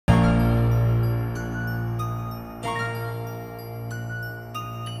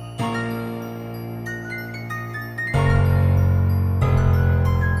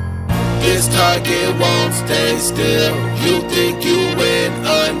This target won't stay still. You think you win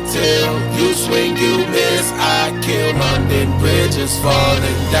until you swing, you miss, I kill. London Bridge is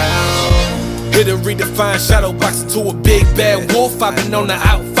falling down. Hit and redefine shadow box into a big bad wolf. I've been on the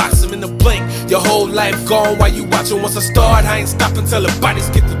outfox, I'm in the blink. Your whole life gone while you watching. Once I start, I ain't stopping till the bodies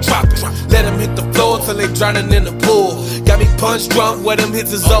get to dropping. Let them hit the floor till they drowning in the pool. Got me punch drunk where them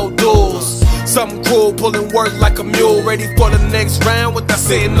hits is old duels. Something cruel, pulling work like a mule. Ready for the next round without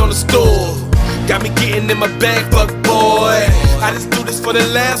sitting on the stool. Got me getting in my bag, fuck boy. I just do this for the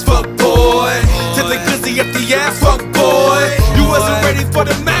last, fuck boy. Till they glizzy up the ass, fuck boy. You wasn't ready for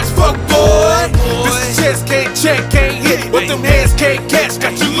the match, fuck boy. This is chest, can't check, can't hit. What them hands can't catch,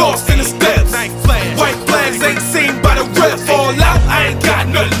 got you lost in the steps. White flags ain't seen by the rep. Fall out, I ain't got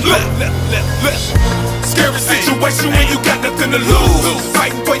nothing left. Scary situation when you got nothing to lose.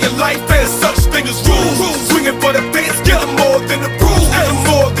 Fighting for your life, there's such thing as rules. Swinging for the fence, get them more than the bruise. Get them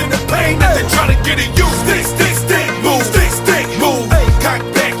more than the pain that they try to get at you. Stick, stick, stick, move, stick, stick, move. Cock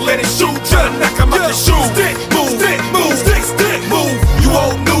back, let it shoot, try to knock him out the shoe. Stick, move, stick, move, stick, stick, move. You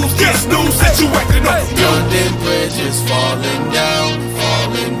old news, get snooze, that you acting up. London Bridge is falling down,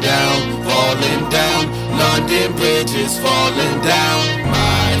 falling down, falling down. London Bridge is falling down,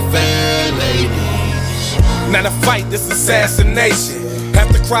 my fair lady. Not a fight, this assassination.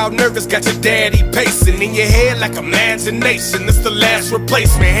 Half the crowd nervous, got your daddy pacing. In your head like imagination. It's the last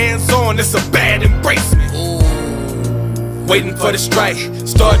replacement. Hands on, it's a bad embracement. Waiting for the strike.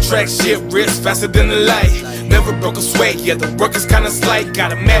 Star Trek shit, wrist faster than the light. Never broke a sweat, yeah, the work is kinda slight.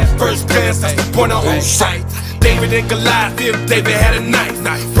 Got a mad first glance, that's the point on sight. David and Goliath, if David had a knife.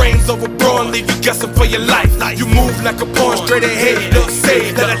 Brains over brawn, leave you guessing for your life. You move like a pawn, straight ahead, look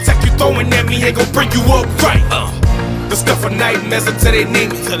safe. That attack you throwing at me ain't gon' bring you up right. The stuff of nightmares until they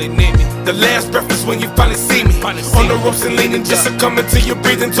need me. The last breath is when you finally see me. On the ropes and leaning, just succumbing to your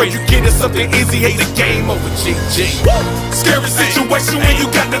breathing. Till you get it something easy, hate the game over GG. Scary situation when you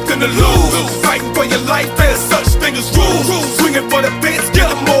got nothing to lose. Fighting for your life, there's such thing as rules. Swinging for the fence, get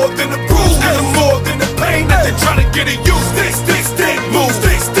them more than the bruise. Get them more than the pain that they try to get at you. Stick, stick, stick, move,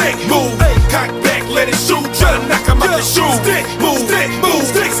 stick, stick, move. Cock back, let it shoot, try to knock him out the shoe. Stick, move, stick, move,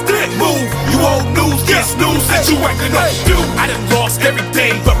 stick, stick, move. You old news, get snooze, that you acting up. I done lost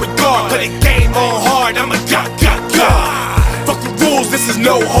everything but regard. But it game on hard, I'm a god. Fuck the rules, this is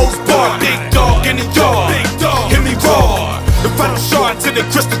no holds bar. Big dog in the yard, big dog, hear me roar. The final shard to the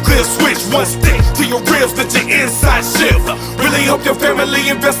crystal clear switch. One stick to your ribs, let your inside shift. Really hope your family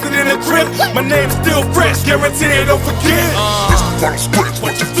invested in a crib. My name's still fresh, guaranteed they don't forget. This the final split,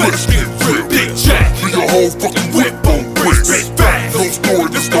 watch your flesh get ripped. Big Jack, do your whole fucking whip on bricks. No story,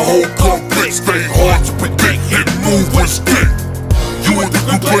 this the whole complex. Stay hard to predict, hit move with stick. You and the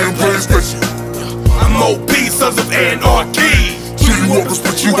group playing PlayStation. I'm OP, sons of anarchy. Chew you up and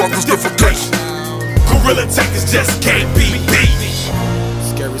split you up as defecation. Guerrilla tactics just can't be beat.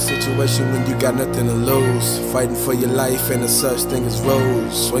 Scary situation when you got nothing to lose. Fighting for your life and there's such thing as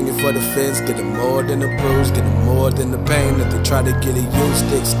rules. Swinging for the fence, getting more than the bruise. Getting more than the pain that they try to get at you.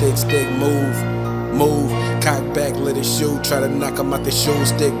 Stick, stick, stick, move. Move, cock back, let it shoot. Try to knock him out the shoe.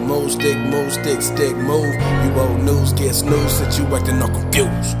 Stick, move, stick, move, stick, stick, move. You old news, get snooze, that you acting all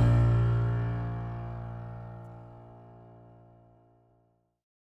confused.